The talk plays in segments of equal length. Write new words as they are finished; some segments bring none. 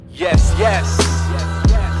Yes, yes.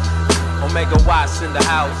 Omega Watts in the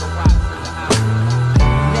house.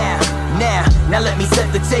 Now let me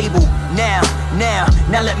set the table. Now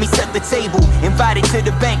let me set the table. Invited to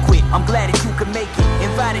the banquet, I'm glad that you could make it.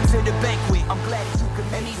 Invited to the banquet, I'm glad that you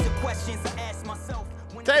could make it. These are questions I ask myself.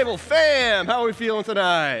 Table fam, how are we feeling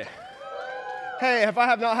tonight? Hey, if I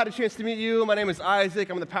have not had a chance to meet you, my name is Isaac.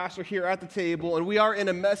 I'm the pastor here at the table, and we are in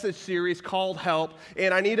a message series called Help.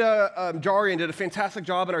 And Anita Jarian did a fantastic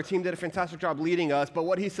job, and our team did a fantastic job leading us. But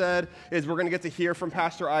what he said is we're going to get to hear from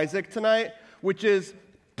Pastor Isaac tonight, which is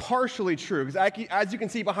partially true, because as you can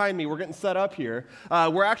see behind me, we're getting set up here.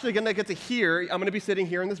 We're actually going to get to hear, I'm going to be sitting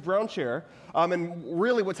here in this brown chair, and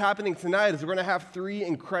really what's happening tonight is we're going to have three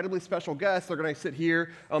incredibly special guests. They're going to sit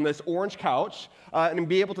here on this orange couch and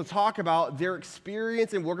be able to talk about their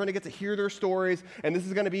experience, and we're going to get to hear their stories, and this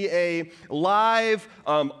is going to be a live,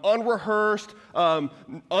 unrehearsed,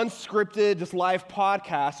 unscripted, just live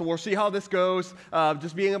podcast, so we'll see how this goes,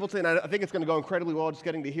 just being able to, and I think it's going to go incredibly well, just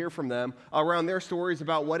getting to hear from them around their stories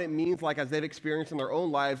about what it means like as they've experienced in their own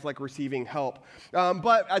lives, like receiving help.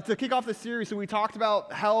 But to kick off the series, so we talked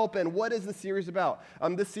about help and what is the series about?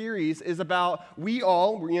 This series is about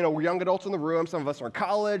we're young adults in the room. Some of us are in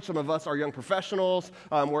college. Some of us are young professionals.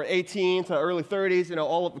 We're 18 to early 30s,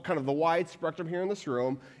 all of kind of the wide spectrum here in this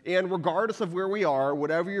room. And regardless of where we are,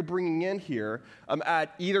 whatever you're bringing in here,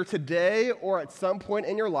 at either today or at some point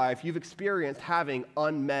in your life, you've experienced having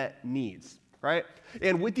unmet needs. Right?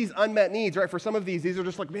 And with these unmet needs, right, for some of these are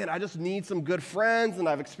just like, man, I just need some good friends, and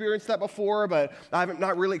I've experienced that before, but I'm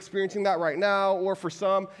not really experiencing that right now. Or for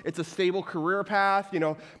some, it's a stable career path.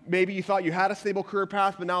 Maybe you thought you had a stable career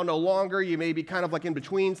path, but now no longer. You may be kind of like in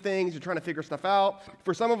between things. You're trying to figure stuff out.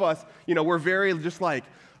 For some of us, we're very just like,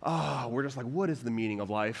 we're just like, what is the meaning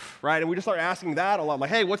of life, right? And we just start asking that a lot,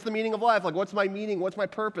 like, hey, what's the meaning of life? Like, what's my meaning? What's my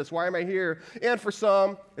purpose? Why am I here? And for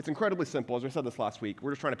some, it's incredibly simple. As I said this last week,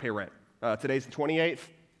 we're just trying to pay rent. Today's the 28th.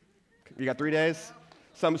 You got 3 days.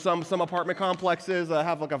 Some apartment complexes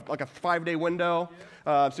have like a 5-day window.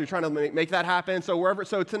 So you're trying to make that happen.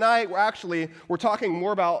 So tonight we're talking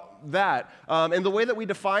more about that. And the way that we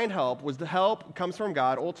define help was the help comes from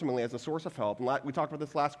God ultimately as a source of help. And we talked about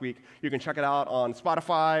this last week. You can check it out on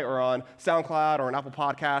Spotify or on SoundCloud or on Apple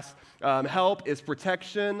Podcasts. Help is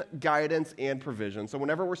protection, guidance, and provision. So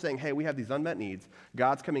whenever we're saying, hey, we have these unmet needs,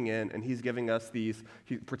 God's coming in and he's giving us these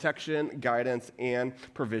protection, guidance, and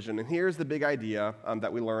provision. And here's the big idea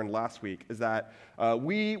that we learned last week is that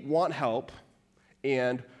we want help,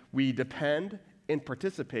 and we depend and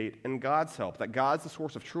participate in God's help, that God's the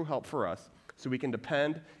source of true help for us, so we can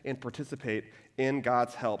depend and participate in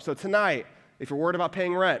God's help. So tonight, if you're worried about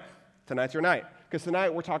paying rent, tonight's your night, because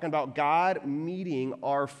tonight we're talking about God meeting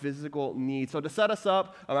our physical needs. So to set us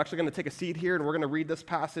up, I'm actually going to take a seat here, and we're going to read this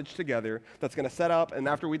passage together that's going to set up, and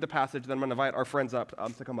after we read the passage, then I'm going to invite our friends up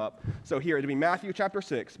to come up. So here, it'll be Matthew chapter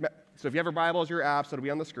 6. So if you have your Bibles, your apps, it'll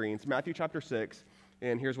be on the screens. Matthew chapter 6,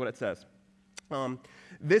 and here's what it says.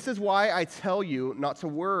 This is why I tell you not to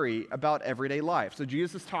worry about everyday life. So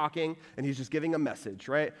Jesus is talking, and he's just giving a message,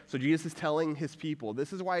 right? So Jesus is telling his people,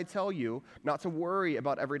 this is why I tell you not to worry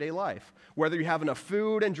about everyday life. Whether you have enough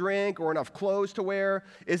food and drink or enough clothes to wear,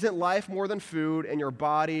 isn't life more than food and your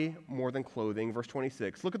body more than clothing? Verse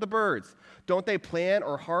 26, look at the birds. Don't they plant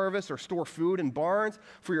or harvest or store food in barns?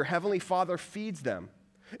 For your heavenly Father feeds them.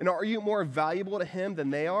 And are you more valuable to him than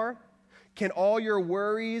they are? Can all your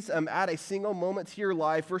worries add a single moment to your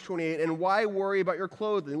life? Verse 28, and why worry about your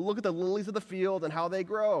clothing? Look at the lilies of the field and how they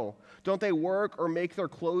grow. Don't they work or make their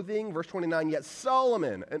clothing? Verse 29, yet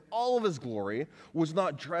Solomon in all of his glory was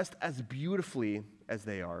not dressed as beautifully as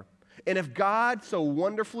they are. And if God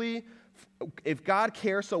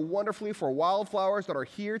cares so wonderfully for wildflowers that are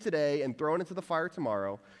here today and thrown into the fire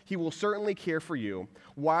tomorrow, he will certainly care for you.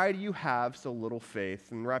 Why do you have so little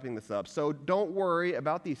faith? And wrapping this up, so don't worry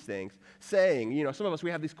about these things. Saying, some of us,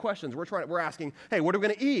 we have these questions. We're asking, hey, what are we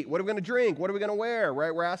going to eat? What are we going to drink? What are we going to wear?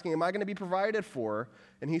 Right? We're asking, am I going to be provided for?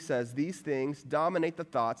 And he says, these things dominate the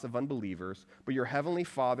thoughts of unbelievers, but your heavenly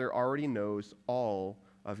Father already knows all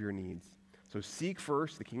of your needs. So seek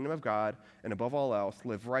first the kingdom of God, and above all else,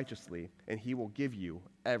 live righteously, and he will give you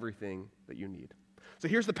everything that you need. So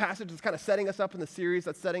here's the passage that's kind of setting us up in the series,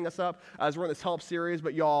 that's setting us up as we're in this help series.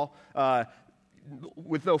 But y'all,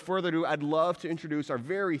 with no further ado, I'd love to introduce our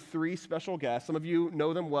very three special guests. Some of you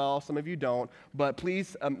know them well, some of you don't. But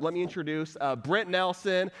please let me introduce Britt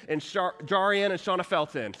Nelson and Jarian and Shauna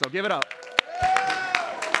Felton. So give it up.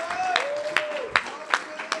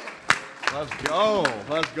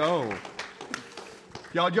 Let's go.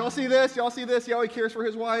 Y'all see this? Y'all see this? Y'all, he cares for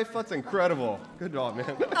his wife? That's incredible. Good job,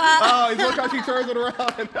 man. Oh, look how she turns it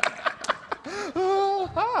around. Oh,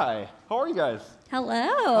 hi. Hi. How are you guys?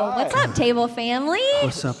 Hello. What's up, table family?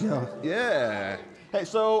 What's up, y'all? Yeah. Hey,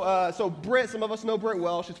 so Britt, some of us know Britt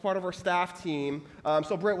well. She's part of our staff team.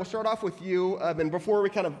 So Britt, we'll start off with you. And before we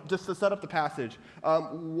kind of, just to set up the passage,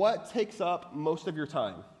 what takes up most of your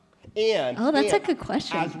time? That's a good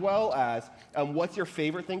question. As well as, what's your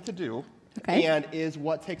favorite thing to do? Okay. And is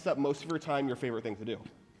what takes up most of your time your favorite thing to do?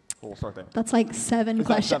 We'll start there. That's like 7 Is that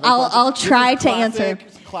questions. 7 I'll questions? try This to is answer.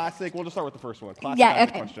 Classic. We'll just start with the first one. Classic Yeah,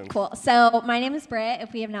 okay, questions. cool. So my name is Britt.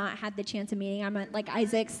 If we have not had the chance of meeting, like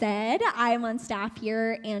Isaac said, I'm on staff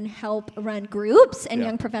here and help run groups and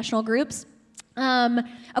young professional groups.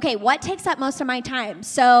 Okay, what takes up most of my time?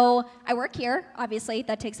 So I work here, obviously.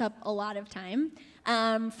 That takes up a lot of time.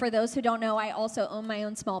 For those who don't know, I also own my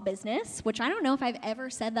own small business, which I don't know if I've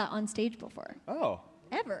ever said that on stage before. Oh.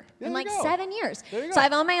 Ever. There In you like go. 7 years. There you go. So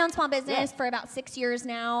I've owned my own small business for about 6 years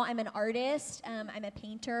now. I'm an artist. I'm a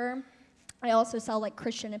painter. I also sell like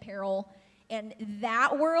Christian apparel. And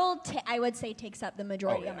that world, I would say, takes up the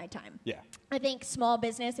majority of my time. Yeah. I think small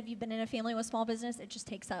business, if you've been in a family with small business, it just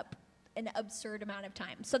takes up an absurd amount of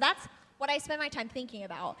time. So that's what I spend my time thinking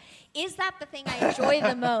about. Is that the thing I enjoy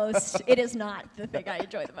the most? It is not the thing I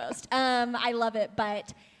enjoy the most. I love it,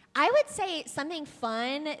 but I would say something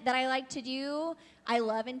fun that I like to do. I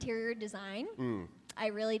love interior design. I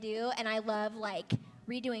really do. And I love like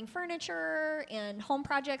redoing furniture and home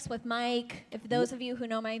projects with Mike. If those of you who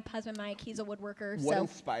know my husband Mike, he's a woodworker. What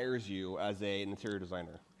inspires you as an interior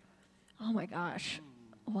designer? Oh my gosh.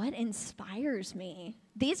 What inspires me?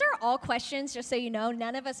 These are all questions, just so you know.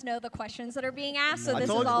 None of us know the questions that are being asked, so this is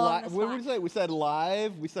all on the spot. What did we say? We said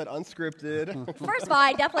live. We said unscripted. First of all,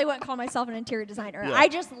 I definitely wouldn't call myself an interior designer. Yeah. I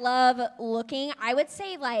just love looking. I would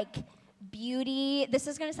say like beauty. This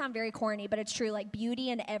is going to sound very corny, but it's true. Like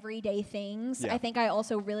beauty and everyday things. Yeah. I think I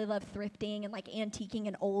also really love thrifting and like antiquing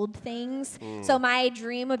and old things. So my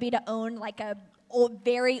dream would be to own like a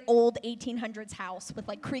very old 1800s house with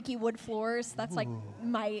like creaky wood floors. That's like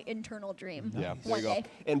my internal dream. Yeah, there one you go. day.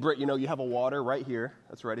 And Britt, you have a water right here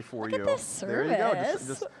that's ready for Look you. at this There you go. service.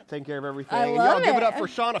 Just taking care of everything. I and love y'all give it up it. for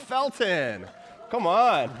Shauna Felton. Come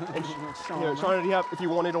on. And Shauna, if you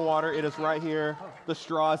wanted a water, it is right here. The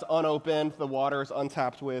straw is unopened. The water is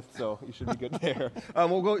untapped with, so you should be good there.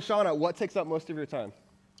 We'll go, Shauna, what takes up most of your time?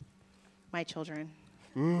 My children.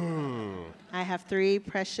 I have 3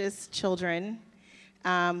 precious children.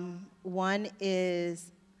 One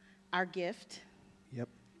is our gift. Yep.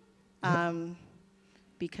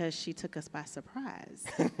 Because she took us by surprise.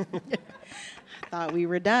 Thought we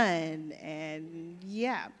were done, and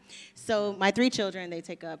yeah. So my 3 children, they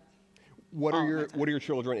take up. What all are my your time. What are your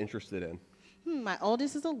children interested in? My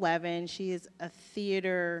oldest is 11. She is a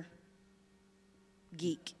theater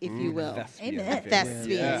geek, if you will. Thespian. Amen.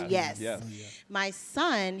 Thespian, yes. Yes. My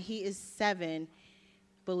son, he is 7.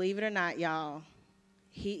 Believe it or not, y'all,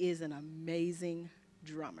 he is an amazing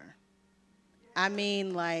drummer. I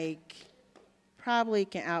mean, like, probably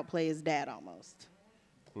can outplay his dad almost.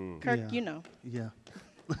 Kirk, Yeah. you know. Yeah.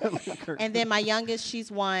 And then my youngest, she's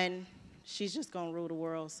 1. She's just going to rule the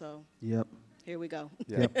world, so Yep. here we go.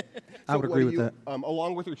 Yep. I would what agree do with you, that.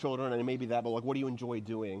 Along with your children, and maybe that, but like, what do you enjoy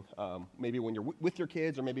doing? Maybe when you're with your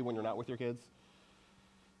kids, or maybe when you're not with your kids.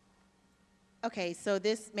 Okay, so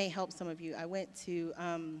this may help some of you. I went to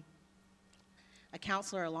a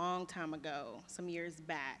counselor a long time ago, some years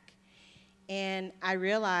back, and I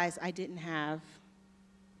realized I didn't have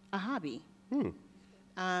a hobby.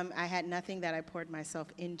 I had nothing that I poured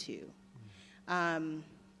myself into.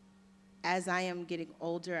 As I am getting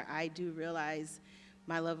older, I do realize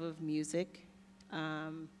my love of music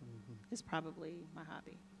is probably my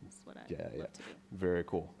hobby. That's what I love to do. Very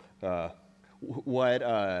cool. What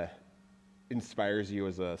inspires you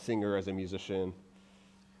as a singer, as a musician?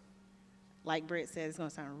 Like Britt said, it's going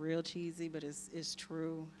to sound real cheesy, but it's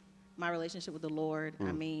true. My relationship with the Lord,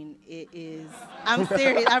 I mean, it is. I'm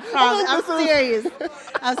serious. I promise. I'm serious.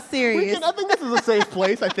 I'm serious. I think this is a safe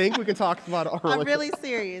place. I think we can talk about our I'm relationship. really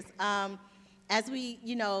serious. As we,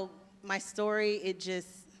 my story, it just,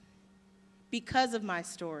 because of my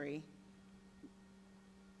story,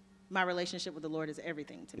 my relationship with the Lord is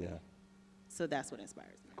everything to me. Yeah. So that's what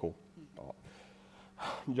inspires me. Cool. Oh.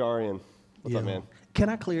 Jarian, what's up, man? Can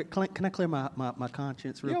I clear my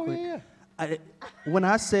conscience real quick? Yeah. When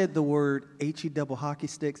I said the word HE double hockey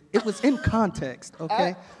sticks, it was in context,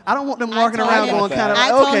 okay? I don't want them walking told around you. going kind of I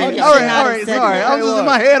like, told you okay, you all should right, not all have right, said sorry. that. I was just in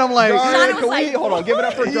my head, I'm like, Jarian, was can like- we hold on? Give it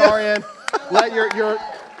up for Jarian. Let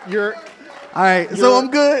All right, so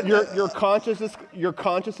I'm good. Your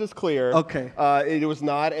conscience is clear. Okay. It was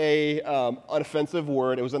not a unoffensive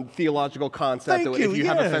word. It was a theological concept. Thank If you, you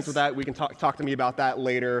have yes. offense with that, we can talk to me about that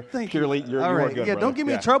later. Thank Purely, you. you're All right. good, yeah, brother. don't get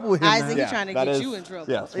me in Yeah. trouble with him. Isaac, now. he's trying to that get is- you in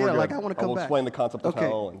trouble. Yes, Yeah, we're like, good. I wanna I come will back. explain the concept of Okay.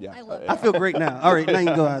 hell. And yeah. I love I feel great now. All right, now you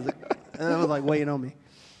can go, Isaac. That was like weighing on me.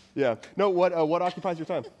 Yeah. No. What occupies your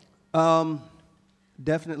time?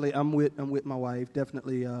 Definitely, I'm with my wife.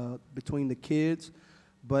 Definitely between the kids,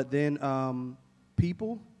 but then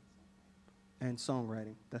people and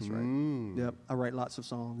songwriting. That's right. Yep, I write lots of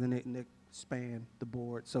songs, and they span the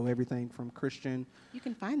board. So everything from Christian. You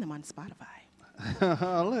can find them on Spotify.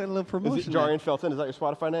 a little promotion. Is it Jarian Felton? Is that your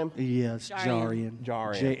Spotify name? Yes, Jarian.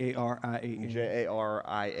 Jarian. Jarian.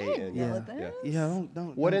 Jarian. Yeah. that. Yeah.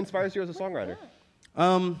 Don't. What inspires you as a songwriter?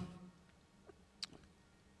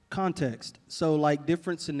 Context. So like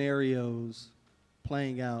different scenarios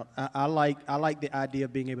playing out. I like the idea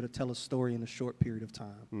of being able to tell a story in a short period of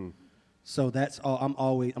time. So that's all.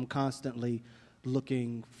 I'm constantly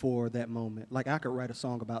looking for that moment. Like I could write a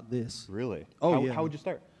song about this. Really? Oh, yeah. How would you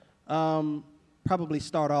start? Probably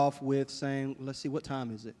start off with saying, let's see, what time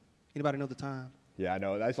is it? Anybody know the time? Yeah, I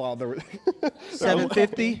know. That's all the.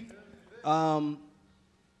 7:50.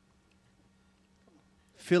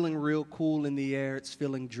 Feeling real cool in the air. It's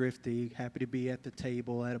feeling drifty. Happy to be at the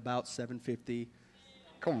table at about 7:50.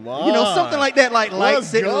 Come on. You know, something like that, like light Let's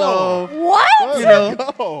sitting go. low. What? You know,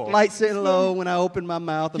 go. light sitting low. When I open my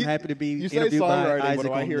mouth, I'm You- happy to be you say interviewed by songwriting, but Isaac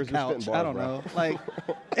what I on hear the is you're spitting couch. I don't bars, know. Like,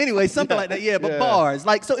 anyway, something like that. Yeah, but Yeah. bars.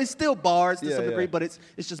 Like, so it's still bars to Yeah, some degree, yeah. but it's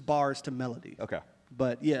just bars to melody. Okay.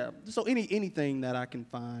 But yeah, so anything that I can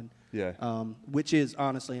find, Yeah. which is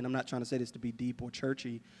honestly, and I'm not trying to say this to be deep or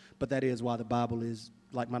churchy, but that is why the Bible is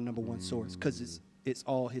like my number one source, because it's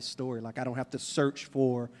all His story. Like I don't have to search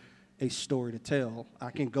for a story to tell. I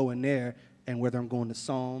can go in there, and whether I'm going to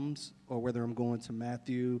Psalms or whether I'm going to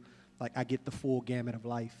Matthew, like I get the full gamut of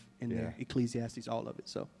life in there. Ecclesiastes, all of it.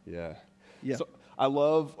 So Yeah. Yeah. So I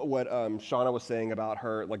love what Shauna was saying about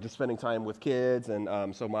her, like just spending time with kids.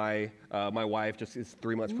 And so my wife just is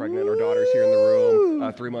 3 months pregnant. Our daughter's here in the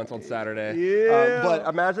room, 3 months on Saturday. Yeah. But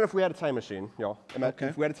imagine if we had a time machine, y'all. Okay.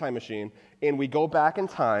 If we had a time machine and we go back in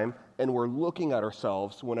time and we're looking at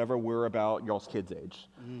ourselves whenever we're about y'all's kids' age,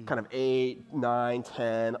 kind of 8, 9,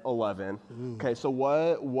 10, 11. Okay, so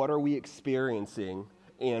what are we experiencing?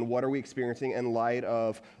 And what are we experiencing in light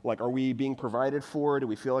of, like, are we being provided for? Do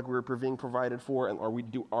we feel like we're being provided for? And are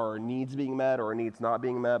our needs being met or our needs not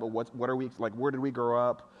being met? But what are we, like, where did we grow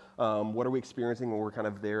up? What are we experiencing when we're kind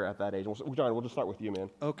of there at that age? John, we'll just start with you,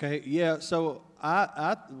 man. Okay, yeah. So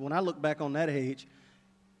I when I look back on that age,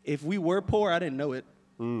 if we were poor, I didn't know it.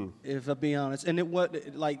 If I be honest, and it was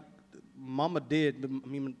like Mama did. I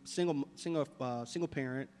mean, single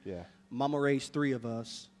parent. Yeah. Mama raised 3 of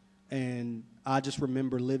us, and I just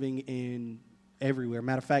remember living in everywhere.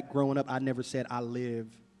 Matter of fact, growing up, I never said I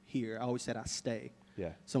live here. I always said I stay.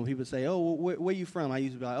 Yeah. So when people say, "Oh, where you from?" I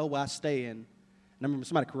used to be like, "Oh, well, I stay in." And I remember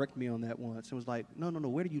somebody corrected me on that once. It was like, no,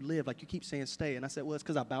 where do you live? Like, you keep saying stay. And I said, well, it's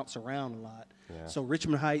because I bounce around a lot. Yeah. So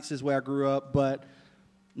Richmond Heights is where I grew up. But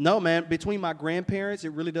no, man, between my grandparents,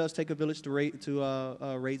 it really does take a village to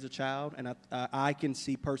raise a child. And I can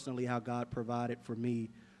see personally how God provided for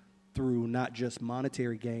me through not just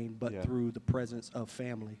monetary gain, but through the presence of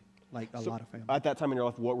family, like a lot of family. At that time in your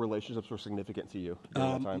life, what relationships were significant to you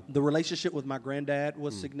during that time? The relationship with my granddad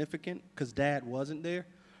was significant because Dad wasn't there.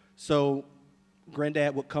 So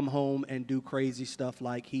Granddad would come home and do crazy stuff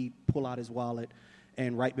like he'd pull out his wallet,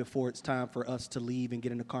 and right before it's time for us to leave and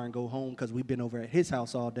get in the car and go home, because we've been over at his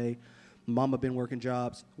house all day, Mama been working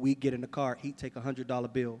jobs, we'd get in the car, he'd take a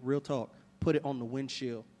 $100 bill, real talk, put it on the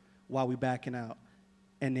windshield while we backing out.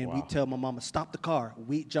 And then we'd tell my mama, stop the car.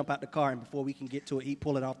 We'd jump out the car, and before we can get to it, he'd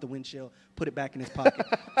pull it off the windshield, put it back in his pocket.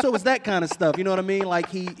 So it was that kind of stuff, you know what I mean? Like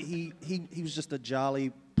he was just a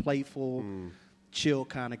jolly, playful, chill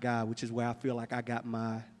kind of guy, which is where I feel like I got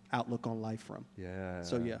my outlook on life from. Yeah.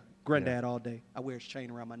 So yeah, granddad all day. I wear his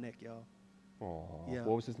chain around my neck, y'all. Aw. Yeah.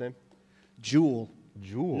 What was his name? Jewel.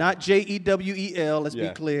 Jewel. Not Jewel. Let's be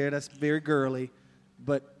Yeah. clear. That's very girly.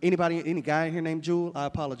 But any guy in here named Jewel, I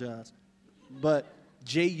apologize. But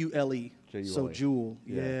Jule. Jule. So Jewel.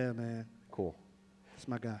 Yeah. Yeah, man. Cool. That's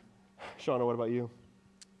my guy. Shauna, what about you?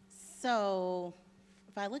 So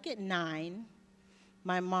if I look at 9,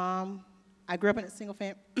 my mom, I grew up in a single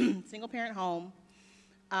parent home.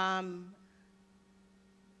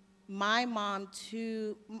 My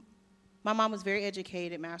mom was very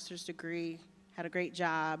educated, master's degree, had a great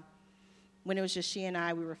job. When it was just she and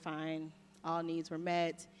I, we were fine. All needs were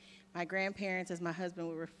met. My grandparents, as my husband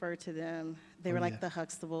would refer to them, they were like the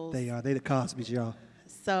Huxtables. They are. They the Cosbys, y'all.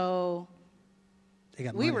 So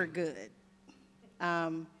got we money. were good.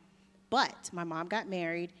 But my mom got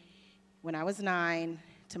married when I was 9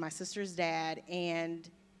 to my sister's dad, and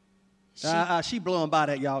She blowing by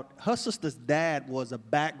that, y'all. Her sister's dad was a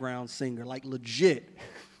background singer, like legit,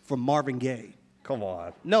 for Marvin Gaye. Come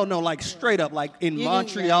on. No, like straight up, like in You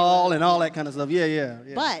Montreal didn't- and all that kind of stuff. Yeah.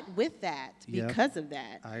 But with that, Yep. because of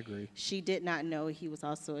that, I agree. she did not know he was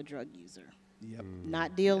also a drug user. Yep.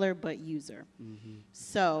 Not dealer, but user.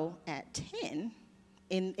 So at 10,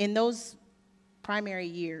 in those primary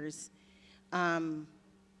years,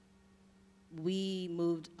 we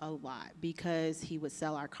moved a lot because he would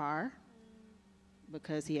sell our car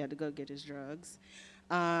because he had to go get his drugs.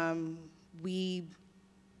 We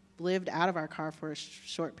lived out of our car for a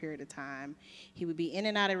short period of time. He would be in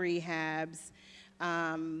and out of rehabs.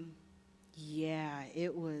 Yeah,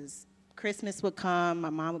 it was, Christmas would come, my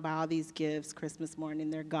mom would buy all these gifts. Christmas morning,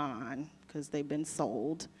 they're gone because they've been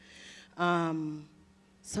sold.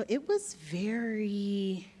 So it was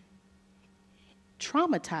very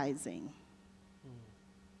traumatizing.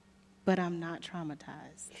 But I'm not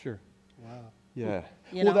traumatized. Sure. Wow. Yeah.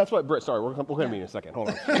 You Well, know? that's what Britt. Sorry, we're going to meet in a second. Hold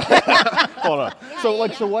on. Hold on.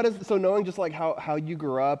 So knowing just like how you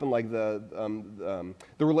grew up and like the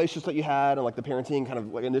relationships that you had and like the parenting kind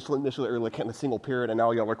of like initially or like kind of single parent, and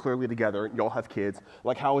now y'all are clearly together. Y'all have kids.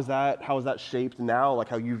 Like how is that shaped now? Like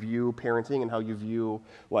how you view parenting and how you view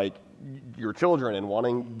like your children and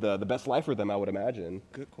wanting the best life for them. I would imagine.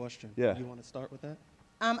 Good question. Yeah. You want to start with that?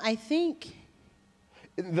 I think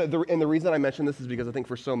And the reason I mention this is because I think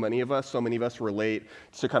for so many of us relate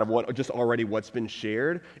to kind of what's been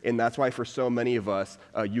shared, and that's why for so many of us,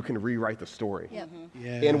 you can rewrite the story. Yep.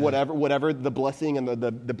 Yeah. And whatever the blessing and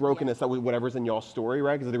the brokenness that whatever's in y'all's story,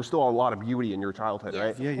 right? Because there was still a lot of beauty in your childhood,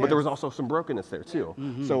 right? Yeah, But there was also some brokenness there too.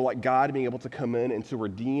 So like God being able to come in and to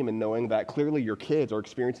redeem, and knowing that clearly your kids are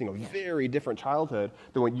experiencing a very different childhood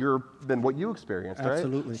than what you experienced, right?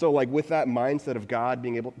 Absolutely. So like with that mindset of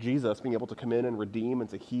Jesus being able to come in and redeem and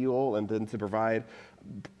to heal and then to provide,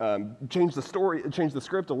 change the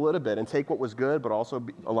script a little bit and take what was good, but also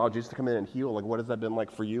allow Jesus to come in and heal. Like what has that been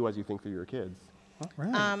like for you as you think through your kids? All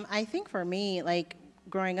right. I think for me, like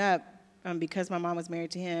growing up, because my mom was married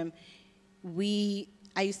to him,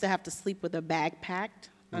 I used to have to sleep with a bag packed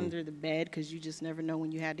under the bed because you just never know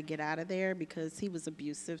when you had to get out of there because he was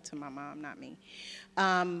abusive to my mom, not me.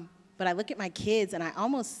 But I look at my kids and I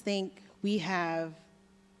almost think we have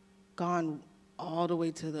gone all the way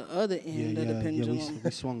to the other end of the pendulum Yeah, we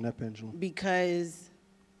swung that pendulum. because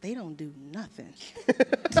they don't do nothing.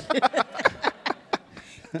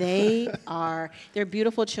 They're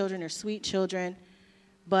beautiful children, they're sweet children,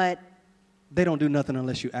 but They don't do nothing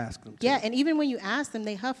unless you ask them to. yeah, and even when you ask them,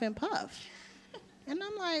 they huff and puff. And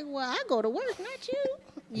I'm like, well, I go to work, not you,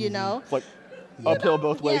 you know? It's like uphill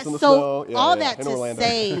both ways Yeah, in the so snow. all that in to Orlando.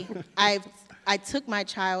 say, I took my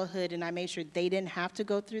childhood and I made sure they didn't have to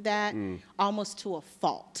go through that almost to a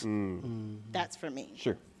fault. That's for me.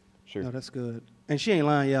 Sure. No, that's good. And she ain't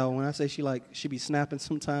lying, y'all. When I say she be snapping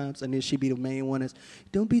sometimes, and then she be the main one that's,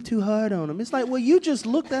 don't be too hard on him. It's like, well, you just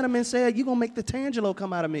looked at him and said, you going to make the Tangelo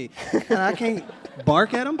come out of me. And I can't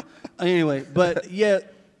bark at him. Anyway, but yeah,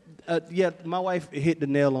 my wife hit the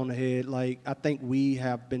nail on the head. Like, I think we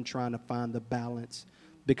have been trying to find the balance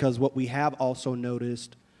because what we have also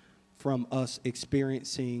noticed from us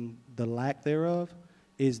experiencing the lack thereof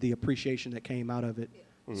is the appreciation that came out of it.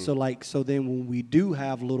 So then when we do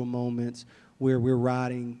have little moments where we're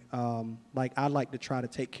riding, like I like to try to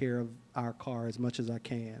take care of our car as much as I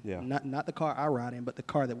can. Yeah. Not the car I ride in, but the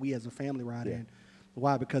car that we as a family ride in.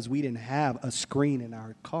 Why? Because we didn't have a screen in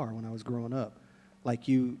our car when I was growing up.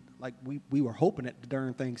 We were hoping that the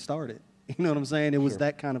darn thing started. You know what I'm saying? It was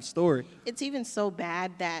that kind of story. It's even so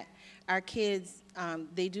bad that our kids,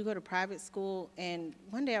 they do go to private school. And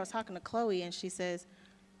one day I was talking to Chloe, and she says,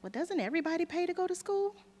 well, doesn't everybody pay to go to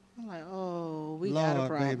school? I'm like, oh, we got a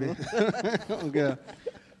problem. Baby. Oh, God.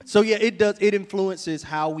 So, yeah, it does. It influences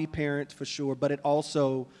how we parent for sure. But it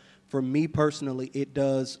also, for me personally, it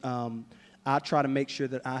does. I try to make sure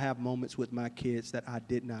that I have moments with my kids that I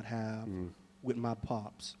did not have with my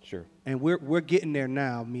pops. Sure. And we're getting there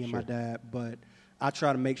now, me and my dad. But I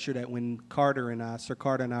try to make sure that when Sir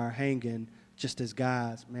Carter and I are hanging, just as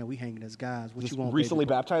guys, man, we hanging as guys. What Just you want, recently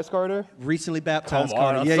baby? baptized Carter? Recently baptized Come on,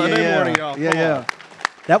 Carter. on Sunday morning, y'all. Come on.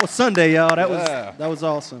 That was Sunday, y'all. That Yeah. was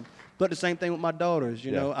awesome. But the same thing with my daughters.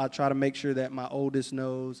 You Yeah. know, I try to make sure that my oldest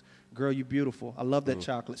knows, girl, you beautiful. I love that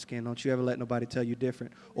chocolate skin. Don't you ever let nobody tell you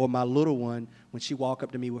different. Or my little one, when she walk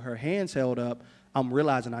up to me with her hands held up, I'm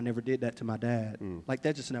realizing I never did that to my dad. Like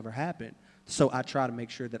that just never happened. So I try to make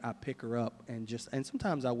sure that I pick her up and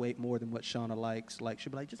sometimes I wait more than what Shauna likes. Like,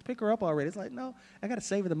 she'll be like, just pick her up already. It's like, no, I got to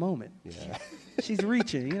savor the moment. Yeah. She's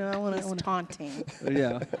reaching, you know, I want It's to. taunting.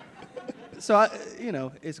 Yeah. So,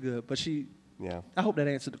 it's good. But Yeah. I hope that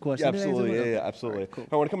answered the question. Yeah, Did it answer absolutely. the- Yeah, okay. absolutely. All right, cool.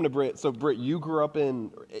 I want to come to Britt. So, Britt, you grew up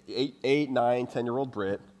in 8, 9, 10-year-old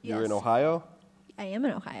Britt. You're in Yes. Ohio. I am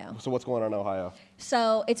in Ohio. So, what's going on in Ohio?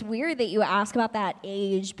 So it's weird that you ask about that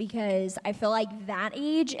age because I feel like that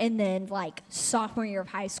age and then like sophomore year of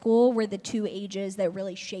high school were the two ages that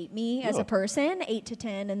really shaped me as Yeah. a person, 8 to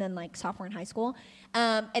 10, and then like sophomore in high school.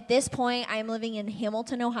 At this point, I'm living in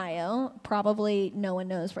Hamilton, Ohio. Probably no one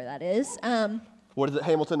knows where that is. What is it,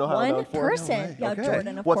 Hamilton, Ohio, known One for? person. Yeah, Okay.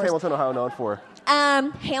 Jordan, of What's course. Hamilton, Ohio known for?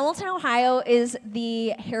 Hamilton, Ohio is the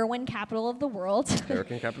heroin capital of the world.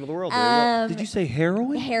 American capital of the world. There you Did you say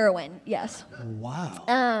heroin? Heroin, yes.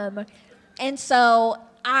 Wow. And so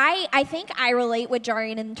I think I relate with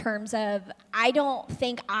Jarian in terms of I don't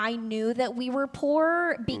think I knew that we were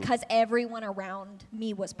poor because everyone around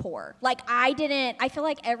me was poor. Like I feel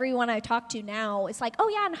like everyone I talk to now is like, oh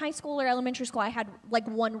yeah, in high school or elementary school I had like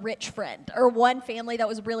one rich friend or one family that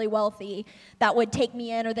was really wealthy that would take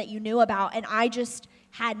me in or that you knew about, and I just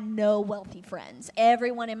had no wealthy friends.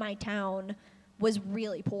 Everyone in my town was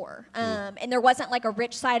really poor. And there wasn't like a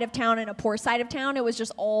rich side of town and a poor side of town. It was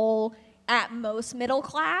just all at most middle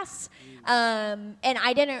class. And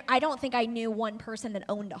I don't think I knew one person that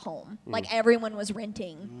owned a home. Like everyone was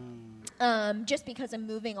renting. Just because I'm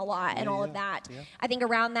moving a lot and all of that. Yeah. I think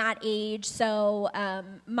around that age, so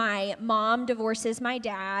my mom divorces my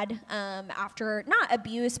dad after not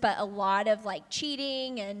abuse, but a lot of like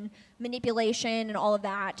cheating and manipulation and all of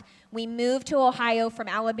that. We moved to Ohio from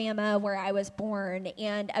Alabama, where I was born,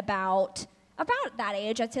 and about that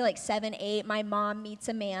age, I'd say like 7, 8, my mom meets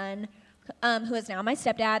a man who is now my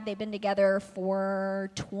stepdad. They've been together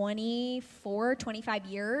for 24, 25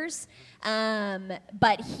 years,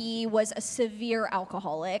 but he was a severe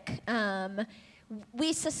alcoholic.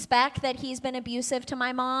 We suspect that he's been abusive to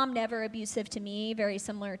my mom, never abusive to me, very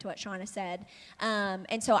similar to what Shauna said.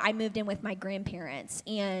 And so I moved in with my grandparents.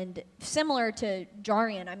 And similar to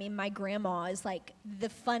Jarian, I mean, my grandma is like the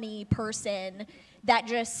funny person that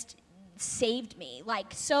just saved me. Like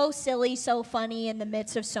so silly, so funny in the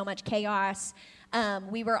midst of so much chaos.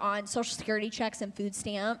 We were on Social Security checks and food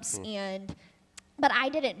stamps, but I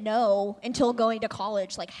didn't know until going to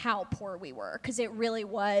college like how poor we were, because it really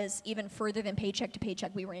was even further than paycheck to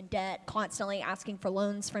paycheck. We were in debt, constantly asking for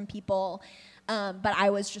loans from people, but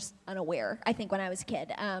I was just unaware, I think, when I was a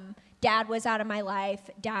kid. Dad was out of my life.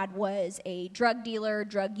 Dad was a drug dealer,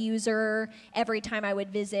 drug user. Every time I would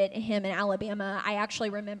visit him in Alabama, I actually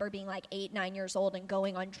remember being like 8, 9 years old and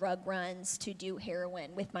going on drug runs to do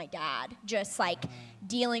heroin with my dad. Just like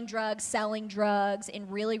dealing drugs, selling drugs in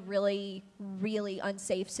really, really, really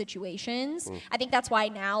unsafe situations. I think that's why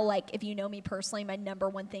now, like, if you know me personally, my number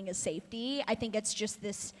one thing is safety. I think it's just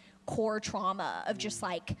this core trauma of just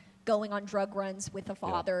like going on drug runs with a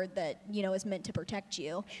father that, you know, is meant to protect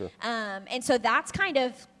you. Sure. And so that's kind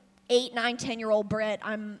of 8, 9, 10-year-old Britt.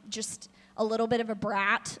 I'm just a little bit of a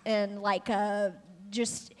brat and like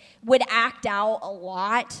just would act out a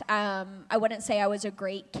lot. I wouldn't say I was a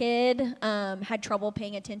great kid. Had trouble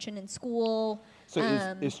paying attention in school. So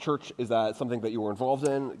is church, is that something that you were involved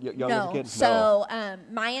in young as a kid? So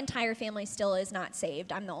my entire family still is not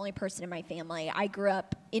saved. I'm the only person in my family. I grew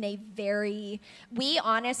up in a we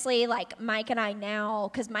honestly, like Mike and I now,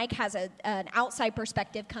 because Mike has an outside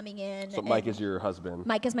perspective coming in. So Mike is your husband.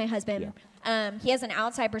 Mike is my husband. Yeah. He has an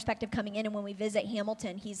outside perspective coming in, and when we visit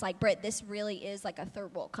Hamilton, he's like, Britt, this really is like a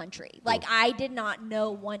third world country. Like, I did not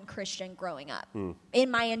know one Christian growing up.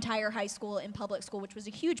 In my entire high school, in public school, which was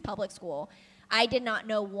a huge public school, I did not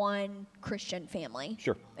know one Christian family.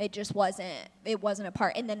 Sure. It just wasn't a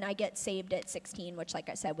part. And then I get saved at 16, which, like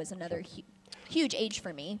I said, was another huge age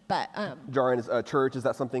for me. But Jarian, is church, is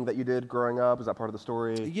that something that you did growing up? Is that part of the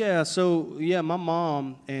story? Yeah, so, my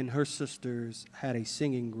mom and her sisters had a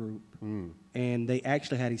singing group. And they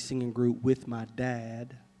actually had a singing group with my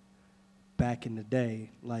dad back in the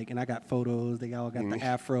day. Like, and I got photos. They all got the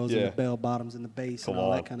afros and the bell bottoms and the bass and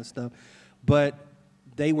all that kind of stuff. But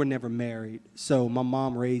they were never married. So my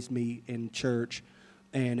mom raised me in church,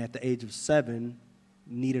 and at the age of 7,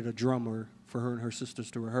 needed a drummer for her and her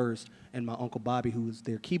sisters to rehearse. And my Uncle Bobby, who was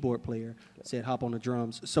their keyboard player, said, hop on the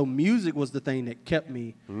drums. So music was the thing that kept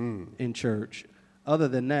me in church. Other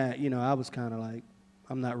than that, I was kind of like,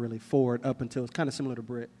 I'm not really for it up until, it's kind of similar to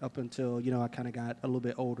Britt, up until, I kind of got a little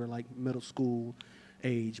bit older, like middle school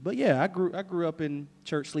age. But yeah, I grew up in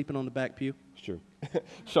church, sleeping on the back pew. Sure.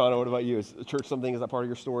 Shauna, what about you? Is church something, is that part of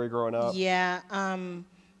your story growing up? Yeah.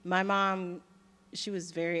 My mom, she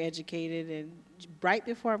was very educated, and right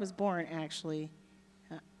before I was born, actually,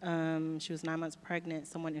 she was 9 months pregnant.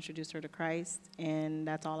 Someone introduced her to Christ, and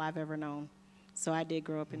that's all I've ever known. So I did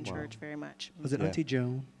grow up in church very much. Was it Auntie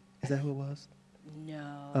Joan? Is that who it was?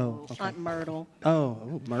 No. Oh, okay. Aunt Myrtle.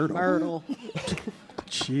 Oh, Myrtle. Myrtle.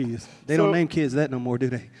 Jeez. They don't name kids that no more, do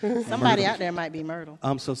they? Somebody out there might be Myrtle.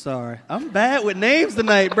 I'm so sorry. I'm bad with names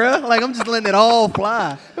tonight, bro. Like, I'm just letting it all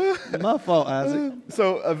fly. My fault, Isaac.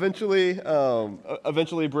 So eventually,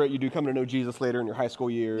 Britt, you do come to know Jesus later in your high school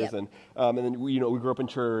years, Yep. and then we grew up in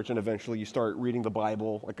church, and eventually you start reading the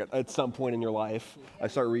Bible. Like at some point in your life, I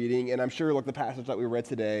start reading, and I'm sure like the passage that we read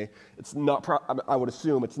today, it's not. I would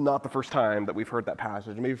assume it's not the first time that we've heard that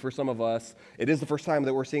passage. Maybe for some of us, it is the first time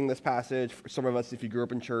that we're seeing this passage. For some of us, if you grew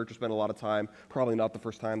up in church or spent a lot of time, probably not the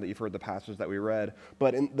first time that you've heard the passage that we read.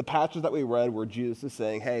 But in the passage that we read, where Jesus is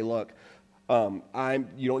saying, "Hey, look,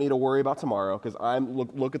 you don't need to worry about tomorrow because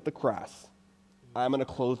look at the grass. I'm going to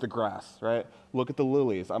clothe the grass, right? Look at the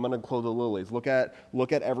lilies. I'm going to clothe the lilies. Look at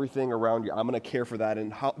everything around you. I'm going to care for that.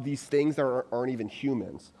 And how these things aren't even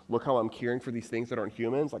humans. Look how I'm caring for these things that aren't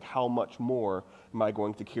humans. Like how much more am I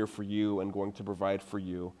going to care for you and going to provide for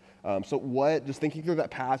you? Just thinking through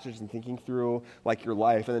that passage and thinking through like your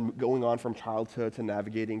life and then going on from childhood to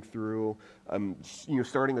navigating through,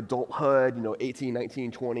 starting adulthood, 18,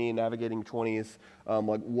 19, 20, navigating 20s.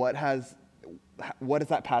 What has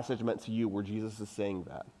that passage meant to you where Jesus is saying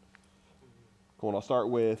that? Cool, and I'll start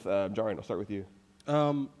with, Jarian, I'll start with you.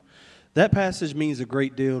 That passage means a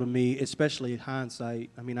great deal to me, especially in hindsight.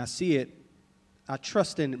 I mean, I see it, I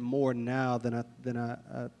trust in it more now than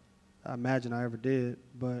I imagine I ever did.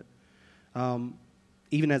 But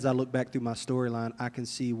even as I look back through my storyline, I can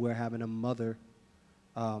see where having a mother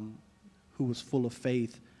who was full of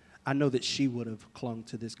faith, I know that she would have clung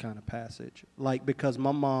to this kind of passage. Like, because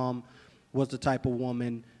my mom was the type of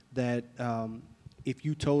woman that if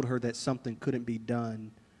you told her that something couldn't be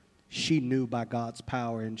done, she knew by God's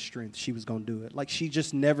power and strength she was going to do it. Like, she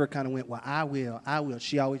just never kind of went, well, I will.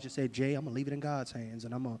 She always just said, Jay, I'm going to leave it in God's hands,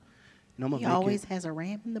 and I'm going to He always has a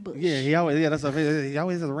ram in the bush. Yeah, he always has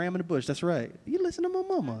a ram in the bush. That's right. You listen to my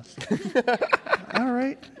mama. All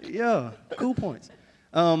right. Yeah, cool points.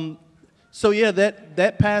 So, yeah,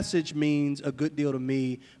 that passage means a good deal to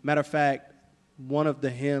me. Matter of fact, one of the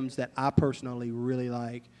hymns that I personally really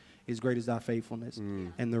like is Great Is Thy Faithfulness.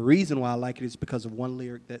 And the reason why I like it is because of one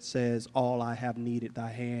lyric that says, all I have needed, thy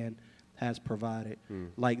hand has provided.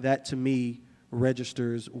 Like, that to me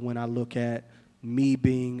registers when I look at me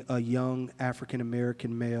being a young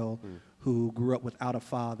African-American male who grew up without a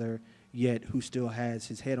father, yet who still has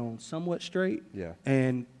his head on somewhat straight. Yeah.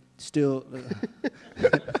 And still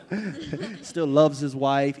loves his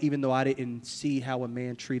wife, even though I didn't see how a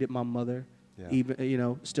man treated my mother. Yeah.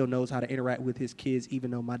 Even, still knows how to interact with his kids,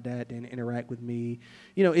 even though my dad didn't interact with me.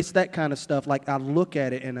 It's that kind of stuff. Like, I look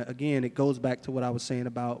at it, and again, it goes back to what I was saying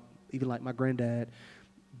about even like my granddad.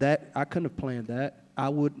 That I couldn't have planned that. I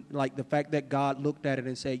would, like, the fact that God looked at it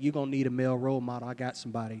and said, you're going to need a male role model. I got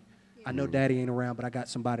somebody. Yeah. I know daddy ain't around, but I got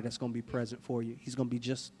somebody that's going to be present for you. He's going to be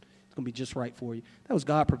just right for you. That was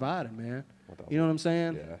God provided, man. You know what I'm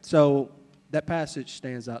saying? Yeah. So that passage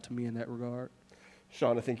stands out to me in that regard.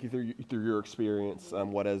 Sean, I think through your experience,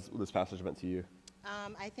 what has this passage meant to you?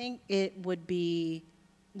 I think it would be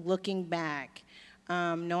looking back,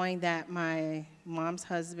 knowing that my mom's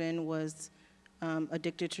husband was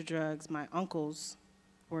addicted to drugs. My uncles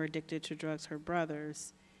were addicted to drugs, her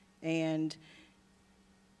brothers. And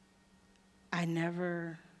I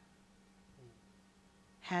never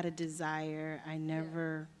had a desire. I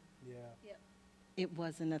never, it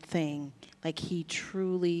wasn't a thing. Like, he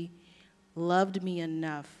truly loved me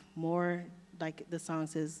enough, more like the song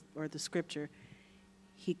says, or the scripture,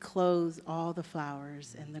 he clothes all the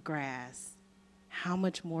flowers and the grass. How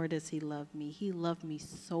much more does he love me? He loved me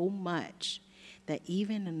so much that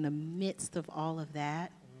even in the midst of all of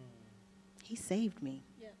that, he saved me.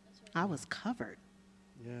 Yeah, that's right. I was covered.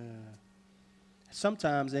 Yeah.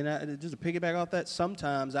 Sometimes, and just to piggyback off that,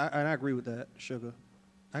 sometimes, and I agree with that, Sugar.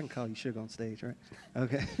 I can call you Sugar on stage, right?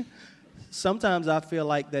 Okay. Sometimes I feel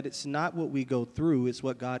like that it's not what we go through, it's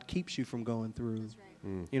what God keeps you from going through. That's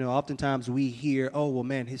right. Oftentimes we hear, oh, well,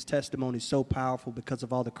 man, his testimony is so powerful because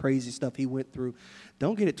of all the crazy stuff he went through.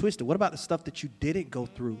 Don't get it twisted. What about the stuff that you didn't go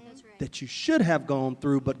through, that you should have gone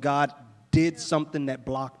through, but God did something that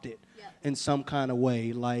blocked it in some kind of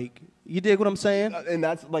way? Like, you dig what I'm saying? And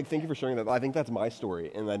that's, like, thank you for sharing that. I think that's my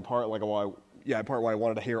story. And then part, like, part why I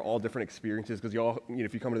wanted to hear all different experiences, because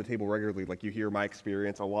if you come to the table regularly, like you hear my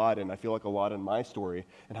experience a lot, and I feel like a lot in my story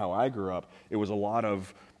and how I grew up, it was a lot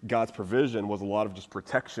of God's provision was a lot of just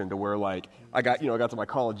protection, to where like I got to my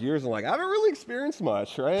college years and like I haven't really experienced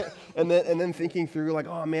much, right? and then thinking through like,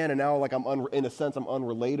 oh man, and now like in a sense I'm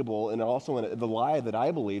unrelatable, and also the lie that I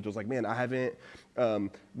believed was like, man, I haven't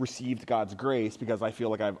received God's grace because I feel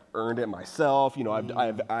like I've earned it myself.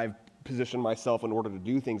 I've positioned myself in order to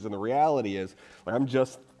do things, and the reality is like I'm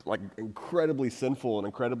just like incredibly sinful and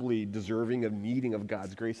incredibly deserving of needing of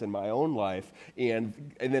God's grace in my own life. And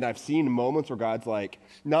then I've seen moments where God's like,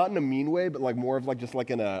 not in a mean way, but like more of like just like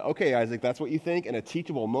in a, okay, Isaac, that's what you think, and a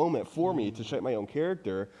teachable moment for me to shape my own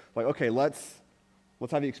character. Like, okay, let's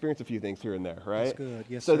have you experience a few things here and there, right? That's good.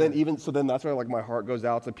 Yes, so sir. then that's why like my heart goes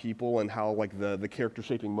out to people, and how like the character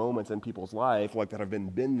shaping moments in people's life, like that have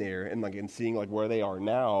been there, and like in seeing like where they are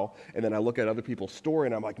now, and then I look at other people's story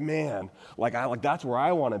and I'm like, man, like that's where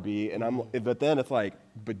I want to be, but then it's like,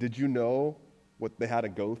 but did you know what they had to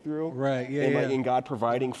go through? Right. Yeah. And yeah. like in God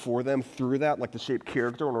providing for them through that, like to shape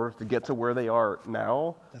character in order to get to where they are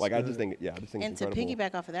now. That's like good. I just think And it's to incredible.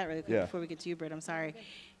 piggyback off of that really quick Yeah. before we get to you, Britt, I'm sorry.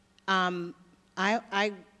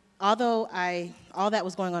 Although all that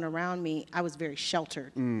was going on around me, I was very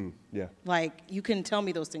sheltered. Yeah. Like, you couldn't tell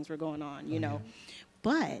me those things were going on, you know.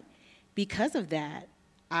 But because of that,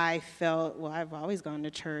 I felt, well, I've always gone to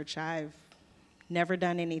church. I've never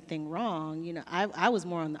done anything wrong. You know, I was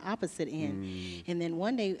more on the opposite end. And then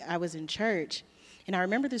one day I was in church, and I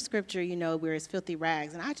remember the scripture, you know, where it's filthy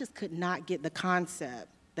rags. And I just could not get the concept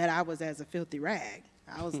that I was as a filthy rag.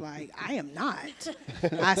 I was like, I am not.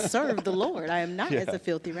 I serve the Lord. I am not as a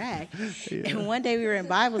filthy rag. Yeah. And one day we were in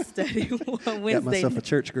Bible study on Wednesday. Got myself a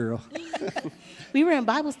church girl. We were in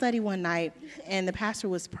Bible study one night, and the pastor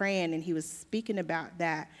was praying, and he was speaking about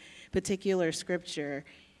that particular scripture.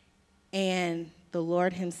 And the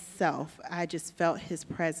Lord himself, I just felt his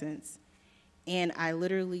presence, and I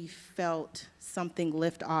literally felt something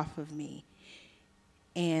lift off of me.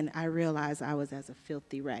 And I realized I was as a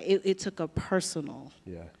filthy rag. It took a personal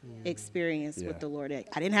experience with the Lord. I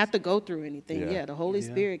didn't have to go through anything. Yeah, the Holy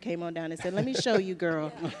Spirit came on down and said, let me show you,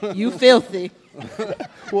 girl. You filthy.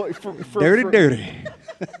 Well, Dirty.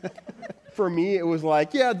 For me, it was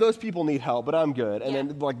like, yeah, those people need help, but I'm good. And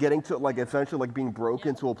then like getting to like essentially like being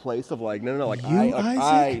broken to a place of like, no, like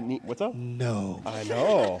I need, what's up? No. I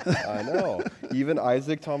know. Even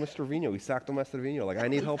Isaac Thomas Trevino, Isaac Thomas Trevino, like I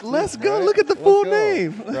need help too. Let's go. Right? Look at the full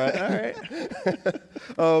name. Right.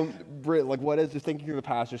 All right. Britt, like what is, just thinking through the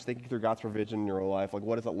past, just thinking through God's provision in your life, like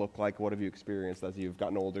what does it look like? What have you experienced as you've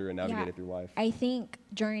gotten older and navigated through life? I think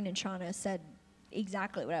Jorian and Shauna said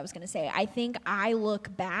exactly what I was going to say. I think I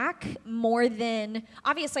look back more than,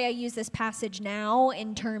 obviously I use this passage now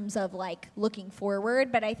in terms of like looking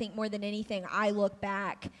forward, but I think more than anything, I look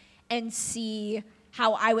back and see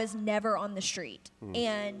how I was never on the street.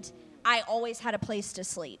 And I always had a place to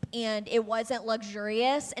sleep. And it wasn't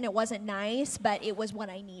luxurious and it wasn't nice, but it was what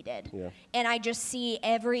I needed. Yeah. And I just see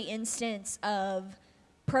every instance of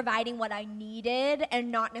providing what I needed and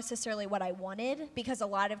not necessarily what I wanted, because a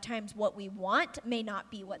lot of times what we want may not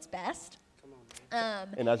be what's best.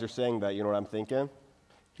 And as you're saying that, you know what I'm thinking?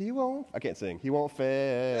 I can't sing. He won't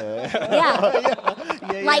fail.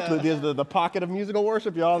 Yeah. Like, the pocket of musical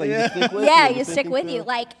worship, y'all. That you stick with. Yeah, you stick with you.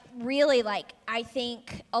 Like, really, like, I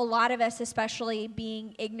think a lot of us, especially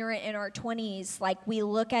being ignorant in our 20s, like, we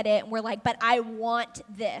look at it and we're like, but I want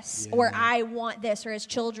this, or I want this, or as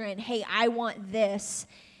children, hey, I want this.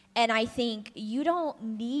 And I think you don't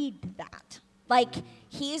need that. Like,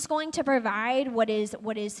 he's going to provide what is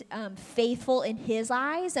faithful in his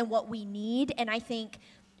eyes and what we need. And I think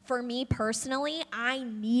for me personally, I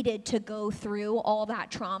needed to go through all that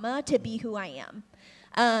trauma to be who I am.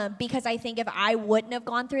 Because I think if I wouldn't have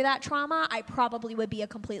gone through that trauma, I probably would be a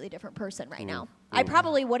completely different person right now. I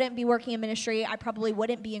probably wouldn't be working in ministry. I probably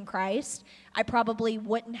wouldn't be in Christ. I probably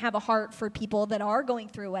wouldn't have a heart for people that are going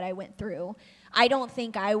through what I went through. I don't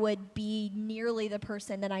think I would be nearly the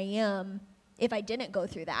person that I am if I didn't go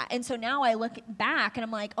through that. And so now I look back and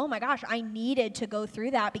I'm like, oh my gosh, I needed to go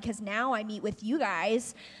through that, because now I meet with you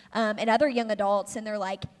guys and other young adults, and they're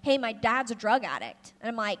like, hey, my dad's a drug addict. And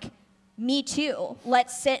I'm like, me too.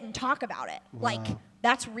 Let's sit and talk about it. Wow. Like,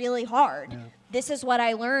 that's really hard. Yeah. This is what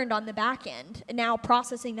I learned on the back end. And now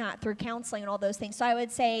processing that through counseling and all those things. So I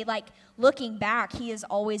would say, like, looking back, he has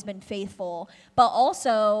always been faithful. But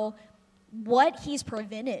also, what he's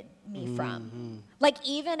prevented me from. Like,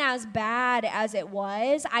 even as bad as it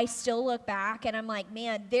was, I still look back and I'm like,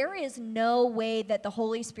 man, there is no way that the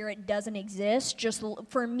Holy Spirit doesn't exist. Just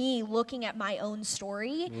for me, looking at my own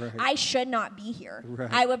story, I should not be here.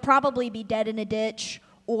 I would probably be dead in a ditch,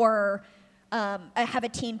 or have a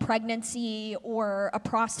teen pregnancy, or a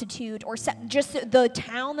prostitute, or just the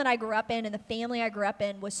town that I grew up in and the family I grew up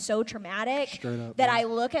in was so traumatic that I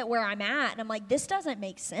look at where I'm at and I'm like, this doesn't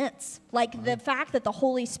make sense. Like, the fact that the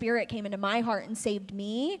Holy Spirit came into my heart and saved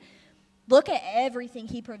me, look at everything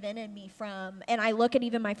he prevented me from. And I look at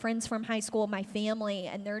even my friends from high school, my family,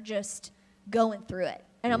 and they're just going through it.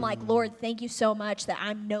 And I'm like, Lord, thank you so much that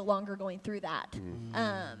I'm no longer going through that.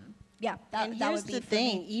 Yeah, that here's would be the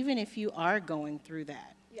thing. Even if you are going through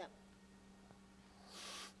that,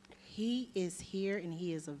 he is here and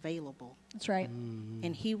he is available. That's right.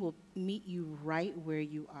 And he will meet you right where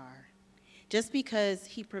you are. Just because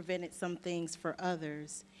he prevented some things for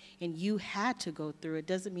others and you had to go through it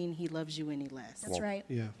doesn't mean he loves you any less. That's right.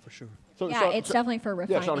 Yeah, for sure. So, Yeah, it's definitely for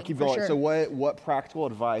refining. Yeah, Shauna, keep for going. sure. So what practical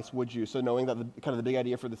advice would you, so knowing that kind of the big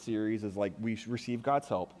idea for the series is like we receive God's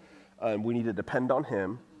help, we need to depend on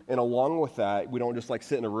him. And along with that, we don't just like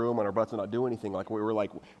sit in a room on our butts and not do anything. Like, we were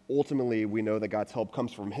like, ultimately, we know that God's help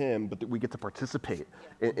comes from him, but that we get to participate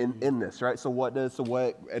in this, right? So what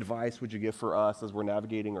advice would you give for us as we're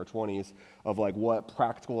navigating our 20s of like, what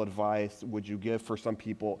practical advice would you give for some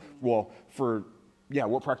people? Well,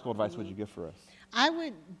 what practical advice would you give for us? I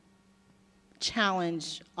would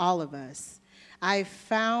challenge all of us. I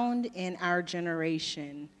found in our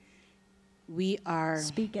generation, we are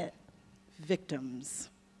Speak it. victims.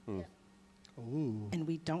 And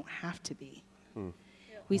we don't have to be.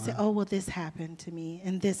 We say, Wow. oh, well, this happened to me,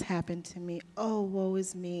 and this happened to me. Oh, woe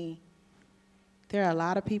is me. There are a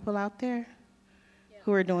lot of people out there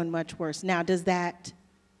who are doing much worse. Now, does that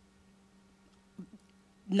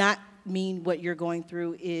not mean what you're going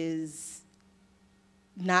through is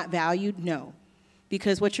not valued? No.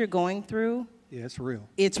 Because what you're going through, Yeah, it's real.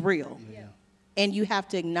 it's real. Yeah. And you have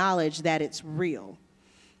to acknowledge that it's real.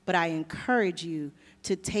 But I encourage you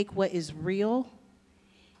to take what is real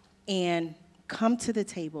and come to the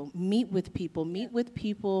table, meet with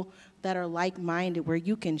people that are like-minded where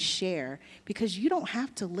you can share, because you don't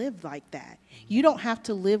have to live like that. You don't have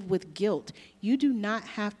to live with guilt. You do not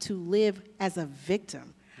have to live as a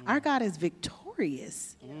victim. Our God is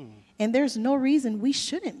victorious, and there's no reason we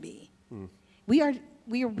shouldn't be.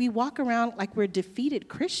 We walk around like we're defeated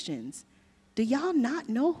Christians. Do y'all not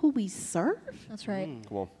know who we serve? That's right.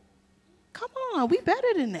 Come on. Come on, we better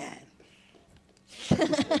than that.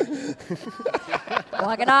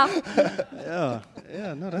 Walk it off.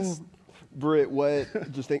 Yeah, no, that's... Britt,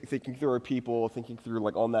 thinking through our people, thinking through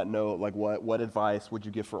like on that note, like what advice would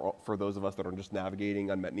you give for those of us that are just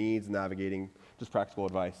navigating unmet needs, navigating just practical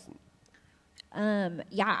advice?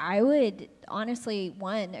 Yeah, I would honestly,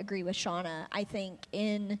 agree with Shauna. I think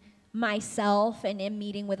in myself and in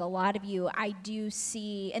meeting with a lot of you, I do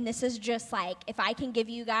see, and this is just like, if I can give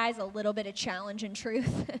you guys a little bit of challenge and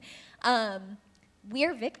truth,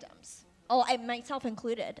 we're victims. Oh, myself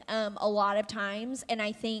included, a lot of times. And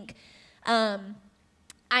I think,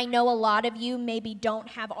 I know a lot of you maybe don't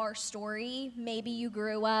have our story. Maybe you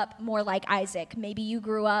grew up more like Isaac. Maybe you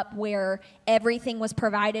grew up where everything was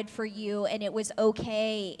provided for you and it was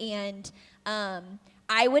okay. And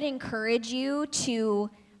I would encourage you to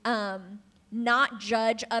not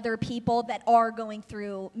judge other people that are going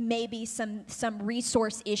through maybe some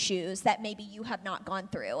resource issues that maybe you have not gone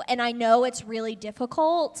through. And I know it's really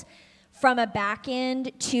difficult from a back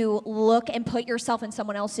end to look and put yourself in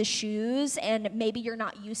someone else's shoes, and maybe you're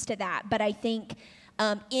not used to that. But I think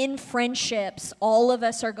in friendships, all of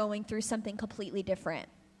us are going through something completely different.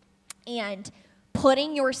 And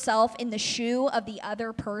putting yourself in the shoe of the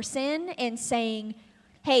other person and saying,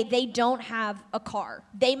 hey, they don't have a car.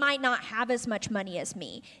 They might not have as much money as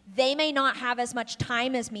me. They may not have as much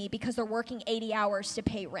time as me because they're working 80 hours to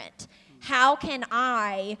pay rent. How can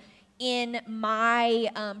I, in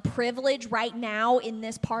my privilege right now in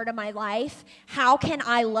this part of my life, how can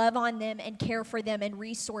I love on them and care for them and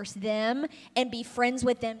resource them and be friends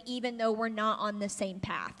with them even though we're not on the same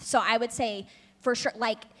path? So I would say, for sure,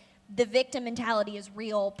 like, the victim mentality is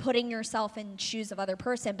real, putting yourself in shoes of other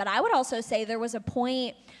person. But I would also say there was a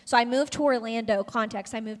point, so I moved to Orlando,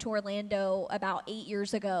 I moved to Orlando about 8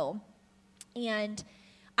 years ago. And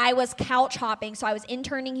I was couch hopping, so I was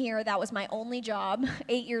interning here. That was my only job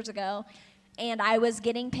 8 years ago. And I was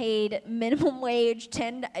getting paid minimum wage,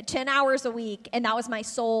 10 hours a week, and that was my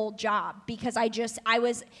sole job because I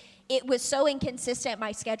was it was so inconsistent,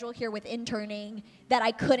 my schedule here with interning, that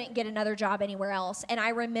I couldn't get another job anywhere else. And I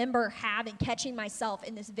remember catching myself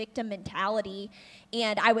in this victim mentality.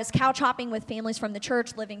 And I was couch hopping with families from the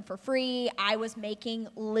church, living for free. I was making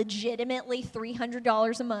legitimately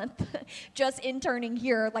 $300 a month just interning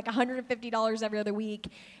here, like $150 every other week.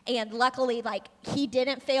 And luckily, like, he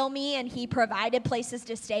didn't fail me, and he provided places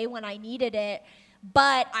to stay when I needed it.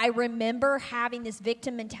 But I remember having this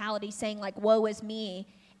victim mentality, saying, like, woe is me.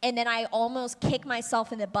 And then I almost kicked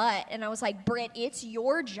myself in the butt. And I was like, Britt, it's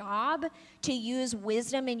your job to use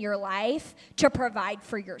wisdom in your life to provide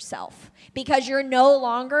for yourself. Because you're no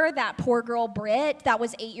longer that poor girl Britt that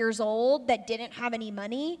was 8 years old that didn't have any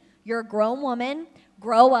money. You're a grown woman.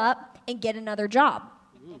 Grow up and get another job.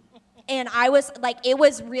 And I was like, it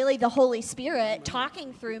was really the Holy Spirit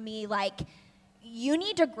talking through me, like, you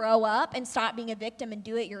need to grow up and stop being a victim and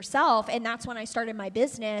do it yourself. And that's when I started my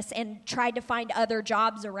business and tried to find other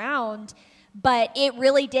jobs around. But it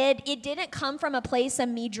really didn't come from a place of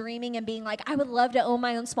me dreaming and being like, I would love to own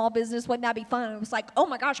my own small business. Wouldn't that be fun? It was like, oh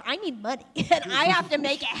my gosh, I need money. And I have to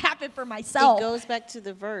make it happen for myself. It goes back to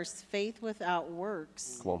the verse, faith without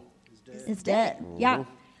works Cool. is dead. Mm-hmm. Yeah.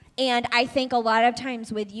 And I think a lot of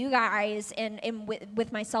times with you guys and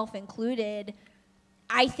with myself included,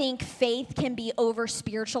 I think faith can be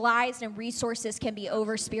over-spiritualized and resources can be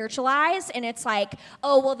over-spiritualized. And it's like,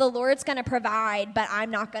 oh, well, the Lord's going to provide, but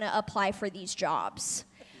I'm not going to apply for these jobs.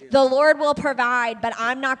 The Lord will provide, but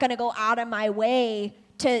I'm not going to go out of my way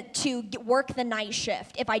to work the night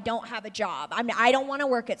shift if I don't have a job. I don't want to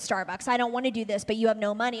work at Starbucks. I don't want to do this, but you have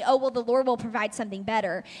no money. Oh, well, the Lord will provide something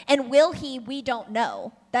better. And will he? We don't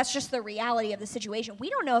know. That's just the reality of the situation.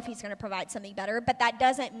 We don't know if he's going to provide something better, but that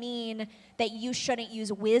doesn't mean that you shouldn't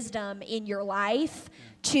use wisdom in your life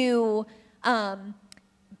to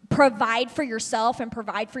provide for yourself and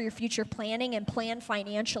provide for your future planning and plan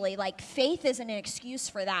financially. Like, faith isn't an excuse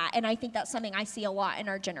for that. And I think that's something I see a lot in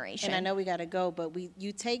our generation. And I know we got to go, but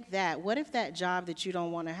you take that. What if that job that you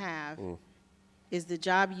don't want to have is the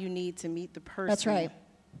job you need to meet the person That's right.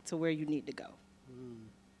 to where you need to go?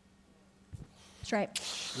 That's right.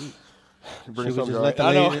 Should Bring we something just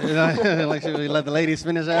right. like, should we let the ladies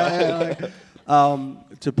finish out?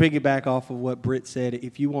 To piggyback off of what Britt said,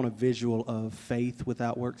 if you want a visual of faith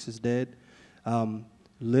without works is dead,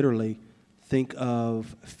 literally think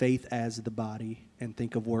of faith as the body and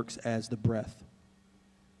think of works as the breath.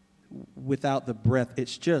 Without the breath,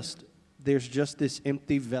 there's just this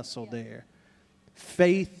empty vessel there.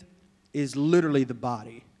 Faith is literally the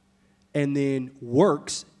body, and then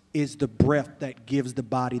works is the breath that gives the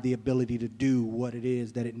body the ability to do what it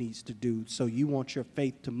is that it needs to do. So you want your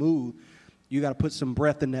faith to move, you got to put some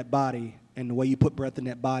breath in that body. And the way you put breath in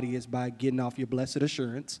that body is by getting off your blessed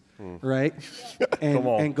assurance, right?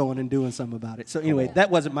 And going and doing something about it. So anyway,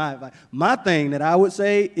 that wasn't my advice. My thing that I would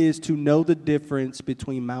say is to know the difference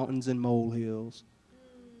between mountains and molehills.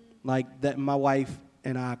 Like that, my wife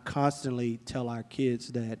and I constantly tell our kids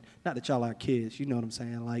that, not that y'all are kids, you know what I'm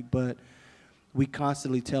saying, like, but we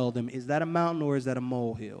constantly tell them, is that a mountain or is that a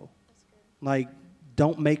molehill? Like,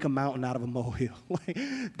 don't make a mountain out of a molehill. Like,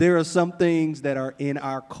 there are some things that are in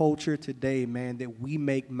our culture today, man, that we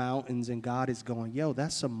make mountains, and God is going, yo,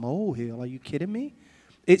 that's a molehill. Are you kidding me?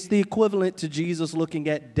 It's the equivalent to Jesus looking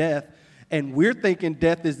at death, and we're thinking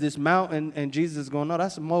death is this mountain, and Jesus is going, no,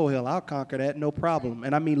 that's a molehill. I'll conquer that, no problem.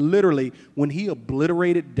 And I mean, literally, when he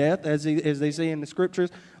obliterated death, as they say in the scriptures,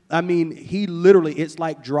 I mean, he literally, it's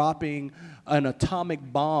like dropping an atomic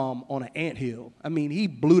bomb on an anthill. I mean, he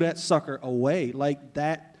blew that sucker away. Like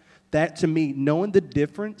that to me, knowing the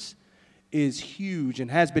difference is huge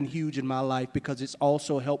and has been huge in my life because it's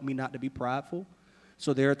also helped me not to be prideful.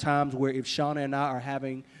 So there are times where if Shauna and I are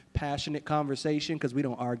having passionate conversation, because we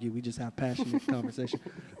don't argue, we just have passionate conversation.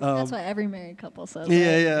 That's what every married couple says.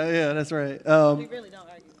 Yeah, that's right. We really don't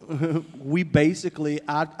argue. We basically,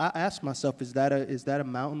 I ask myself, is that a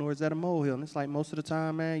mountain or is that a molehill? And it's like most of the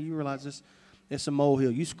time, man, you realize it's a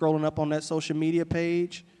molehill. You scrolling up on that social media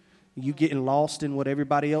page, you getting lost in what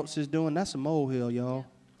everybody else is doing, that's a molehill, y'all.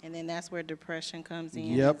 And then that's where depression comes in,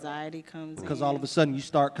 Yep. anxiety comes in. Because all of a sudden you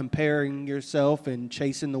start comparing yourself and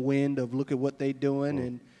chasing the wind of look at what they doing.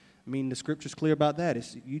 And I mean, the scripture's clear about that.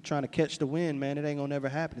 It's you trying to catch the wind, man, it ain't gonna never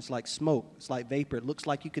happen. It's like smoke. It's like vapor. It looks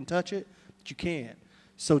like you can touch it, but you can't.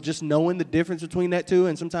 So just knowing the difference between that two,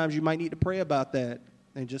 and sometimes you might need to pray about that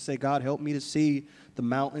and just say, God, help me to see the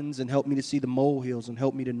mountains and help me to see the molehills and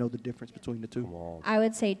help me to know the difference between the two. I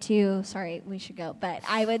would say, too, sorry, we should go, but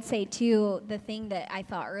I would say, too, the thing that I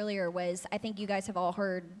thought earlier was, I think you guys have all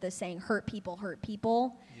heard the saying, hurt people hurt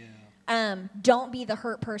people. Yeah. Don't be the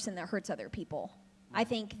hurt person that hurts other people. I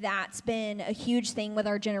think that's been a huge thing with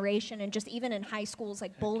our generation, and just even in high schools,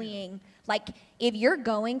 like bullying. Like, if you're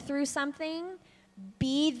going through something,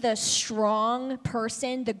 be the strong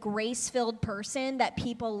person, the grace-filled person that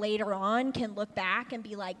people later on can look back and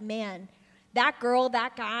be like, man, that girl,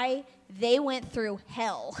 that guy, they went through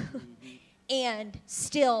hell and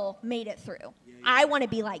still made it through. I want to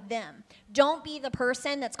be like them. Don't be the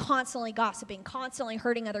person that's constantly gossiping, constantly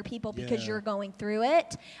hurting other people because you're going through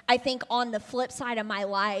it. I think on the flip side of my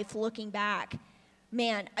life, looking back,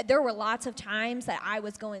 man, there were lots of times that I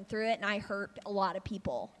was going through it and I hurt a lot of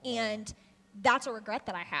people. And that's a regret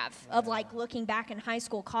that I have of like looking back in high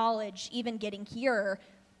school, college, even getting here.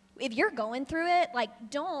 If you're going through it, like,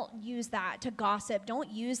 don't use that to gossip.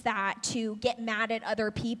 Don't use that to get mad at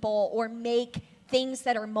other people or make things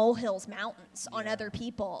that are molehills mountains on other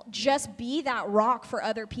people. Just be that rock for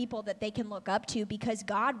other people that they can look up to, because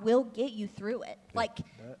God will get you through it. Like,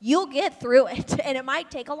 you'll get through it. And it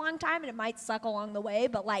might take a long time and it might suck along the way,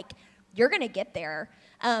 but like, you're going to get there.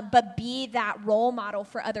 But be that role model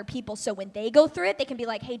for other people, so when they go through it, they can be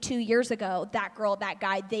like, hey, 2 years ago, that girl, that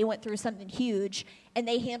guy, they went through something huge and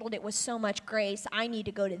they handled it with so much grace. I need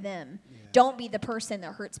to go to them. Don't be the person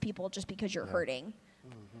that hurts people just because you're hurting.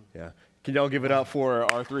 Yeah. Can y'all give it up for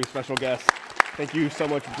our 3 special guests? Thank you so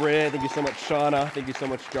much, Britt. Thank you so much, Shauna. Thank you so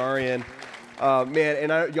much, Darian.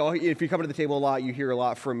 Man, and y'all, if you come to the table a lot, you hear a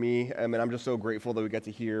lot from me. I mean, I'm just so grateful that we get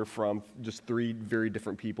to hear from just 3 very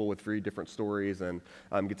different people with 3 different stories, and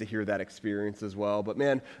get to hear that experience as well. But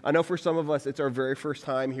man, I know for some of us, it's our very first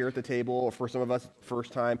time here at the table, or for some of us,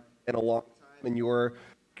 first time in a long time, and you're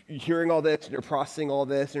hearing all this, and you're processing all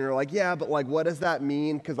this, and you're like, yeah, but like, what does that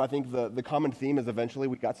mean? Because I think the common theme is eventually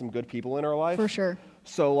we got some good people in our life. For sure.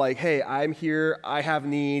 So like, hey, I'm here, I have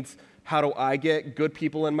needs. How do I get good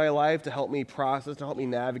people in my life to help me process, to help me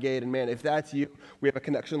navigate? And man, if that's you, we have a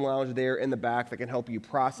Connection Lounge there in the back that can help you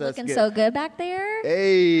process. Looking so good back there.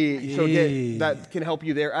 Hey, so that can help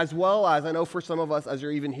you there, as well as, I know for some of us, as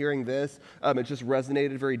you're even hearing this, it just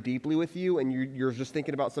resonated very deeply with you, and you're just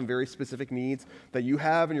thinking about some very specific needs that you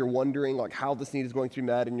have, and you're wondering like how this need is going to be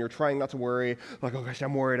met, and you're trying not to worry, like, oh gosh,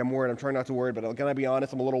 I'm worried, I'm trying not to worry, but can I be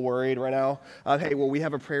honest, I'm a little worried right now. Hey, well, we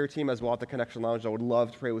have a prayer team as well at the Connection Lounge. I would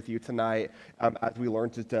love to pray with you tonight as we learn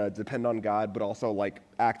to depend on God, but also like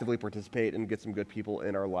actively participate and get some good people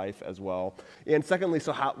in our life as well. And secondly,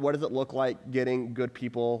 so what does it look like getting good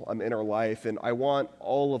people in our life? And I want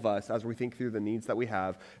all of us, as we think through the needs that we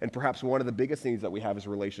have, and perhaps one of the biggest needs that we have is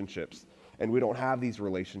relationships. And we don't have these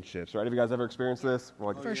relationships, right? Have you guys ever experienced this?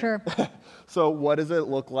 For sure. So what does it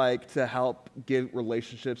look like to help get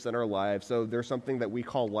relationships in our lives? So there's something that we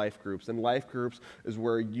call life groups. And life groups is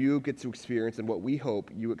where you get to experience, and what we hope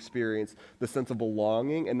you experience, the sense of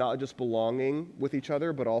belonging, and not just belonging with each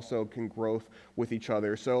other, but also can growth with each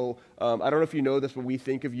other. So I don't know if you know this, but we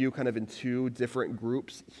think of you kind of in 2 different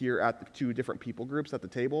groups here at the 2 different people groups at the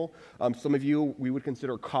table. Some of you we would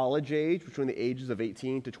consider college age, between the ages of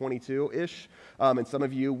 18 to 22-ish. And some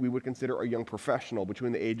of you we would consider a young professional,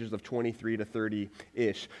 between the ages of 23 to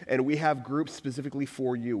 30-ish. And we have groups specifically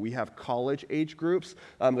for you. We have college age groups.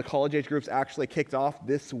 The college age groups actually kicked off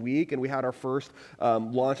this week, and we had our first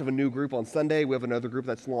launch of a new group on Sunday. We have another group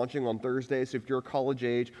that's launching on Thursday. So if you're college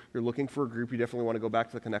age, you're looking for a group, you definitely want to go back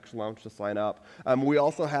to the Connection Lounge to sign up. We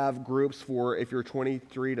also have groups for, if you're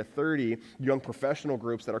 23 to 30, young professional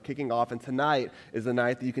groups that are kicking off. And tonight is the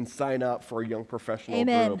night that you can sign up for a young professional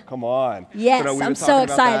group. Come on. Yes, so I'm so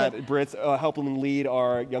excited. Britt's helping lead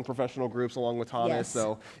our young professional groups along with Thomas. Yes.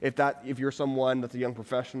 So if you're someone that's a young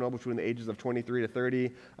professional between the ages of 23 to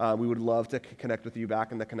 30, we would love to connect with you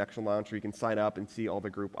back in the Connection Lounge, where you can sign up and see all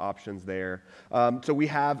the group options there. So we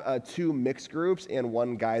have 2 mixed groups and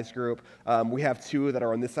 1 guys group. We have 2 that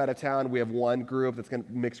are on this side of town. We have 1 group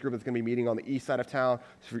mixed group that's going to be meeting on the east side of town.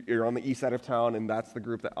 So if you're on the east side of town, and that's the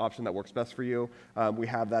group, that option that works best for you. We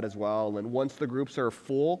have that as well. And once the groups are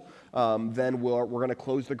full, then we're going to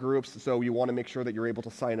close the groups. So you want to make sure that you're able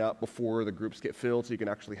to sign up before the groups get filled, so you can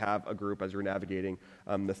actually have a group as you're navigating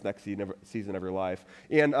this next season of your life.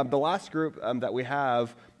 And the last group that we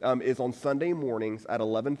have is on Sunday mornings at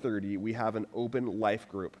 11:30. We have an open life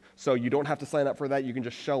group. So you don't have to sign up for that. You can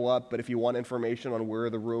just show up. But if you want information on where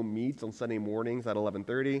the room meets on Sunday mornings at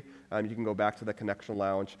 11:30, you can go back to the Connection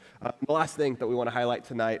Lounge. The last thing that we want to highlight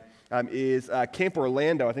tonight is Camp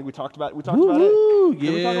Orlando. I think we talked about it. Did we talk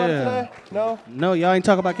about it today? No? No, y'all ain't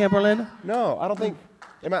talk about Camp Orlando? No, I don't think.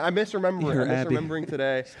 I'm misremembering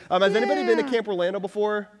today. Has anybody been to Camp Orlando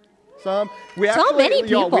before? Some? We many We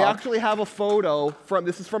people. actually have a photo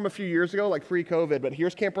this is from a few years ago, like pre-COVID, but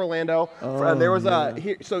here's Camp Orlando. There was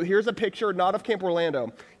so here's a picture, not of Camp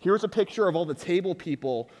Orlando. Here's a picture of all the table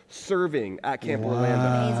people serving at Camp Orlando.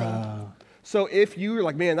 Amazing. So if you're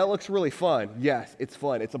like, man, that looks really fun. Yes, it's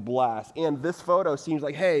fun. It's a blast. And this photo seems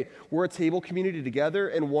like, hey, we're a table community together.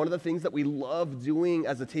 And one of the things that we love doing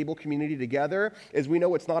as a table community together is we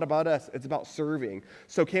know it's not about us. It's about serving.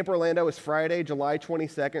 So Camp Orlando is Friday, July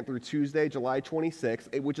 22nd through Tuesday, July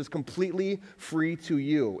 26th, which is completely free to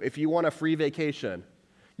you. If you want a free vacation,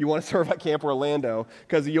 you want to serve at Camp Orlando,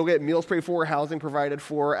 because you'll get meals paid for, housing provided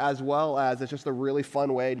for, as well as it's just a really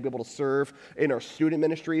fun way to be able to serve in our student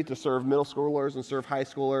ministry, to serve middle schoolers and serve high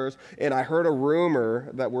schoolers. And I heard a rumor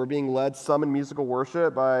that we're being led some in musical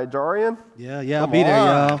worship by Darian. Yeah, I'll Come be there,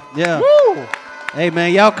 on. y'all. Yeah. Woo! Hey,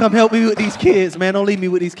 man, y'all come help me with these kids, man. Don't leave me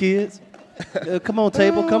with these kids. Come on,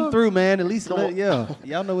 table, come through, man. At least,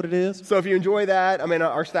 y'all know what it is. So if you enjoy that, I mean,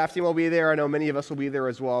 our staff team will be there. I know many of us will be there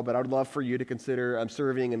as well, but I would love for you to consider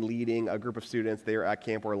serving and leading a group of students there at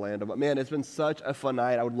Camp Orlando. But man, it's been such a fun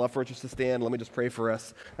night. I would love for us just to stand. Let me just pray for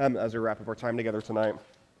us as we wrap up our time together tonight.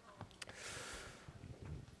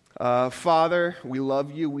 Father, we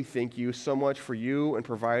love you. We thank you so much for you and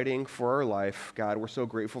providing for our life. God, we're so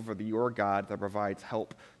grateful for your God that provides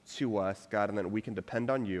help to us, God, and that we can depend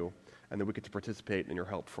on you, and that we get to participate in your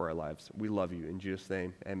help for our lives. We love you. In Jesus'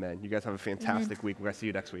 name, amen. You guys have a fantastic week. We're going to see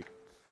you next week.